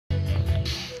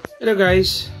Hello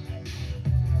guys,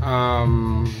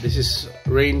 this is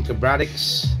Rane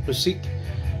Music,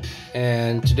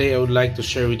 and today I would like to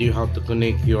share with you how to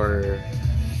connect your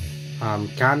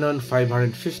Canon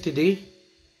 550D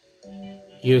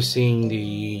using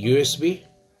the USB.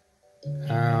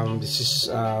 This is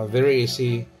very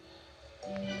easy,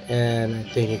 and I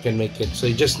think you can make it. So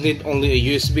you just need only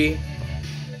a USB,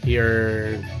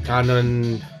 your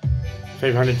Canon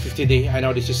 550D. I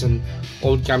know this is an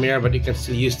old camera, but you can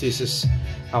still use this as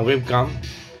a webcam.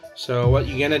 So what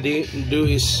you're gonna do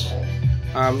is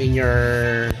in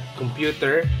your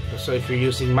computer, so if you're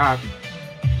using Mac,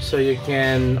 so you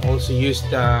can also use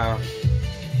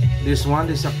this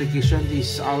application,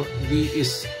 this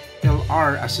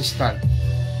DSLR assistant,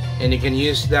 and you can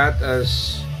use that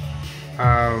as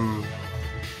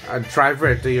a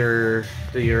driver to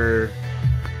your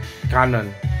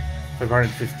Canon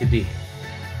 550D.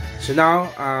 So now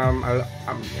I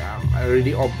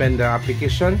already opened the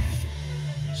application.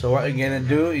 So what you're gonna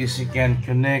do is you can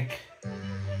connect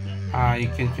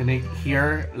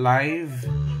here live,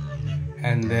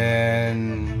 and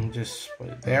then just put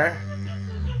it there,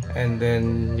 and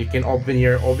then you can open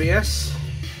your OBS.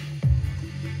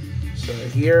 So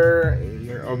here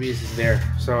your OBS is there.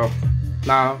 So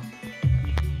now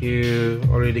you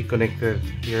already connected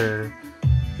your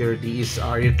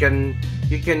DSLR. You can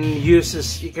use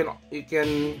this. You can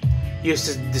use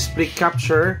the display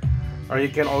capture, or you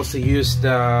can also use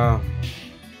the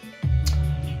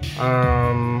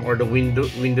or the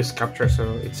Windows capture.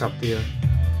 So it's up to you.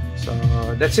 So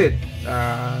that's it.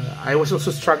 I was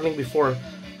also struggling before.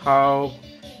 How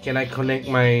can I connect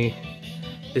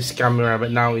this camera? But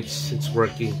now it's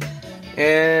working.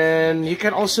 And you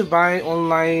can also buy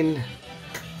online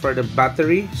for the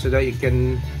battery so that you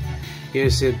can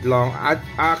use it long.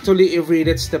 Actually,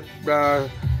 that's the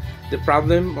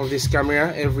problem of this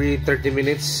camera. Every 30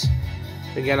 minutes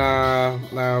you're gonna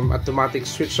automatic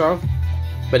switch off,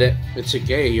 but it's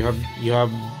okay. You have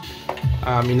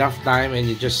enough time, and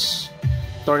you just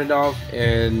turn it off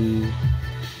and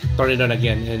turn it on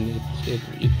again, and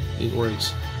it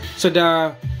works. So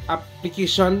the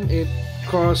application, it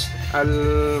costs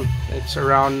it's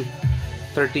around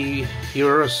 30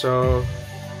 euros. So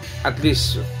at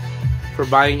least for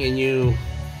buying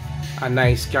a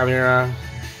nice camera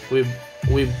with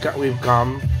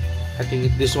webcam, I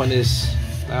think this one is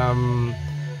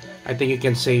I think you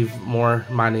can save more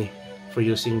money for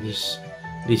using this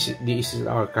is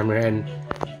our camera,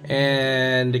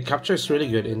 and the capture is really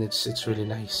good, and it's really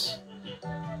nice.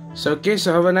 So okay,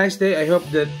 so have a nice day. I hope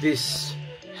that this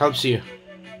helps you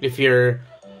if you're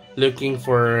looking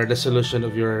for the solution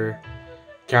of your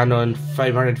Canon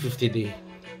 550D.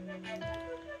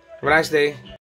 Have a nice day.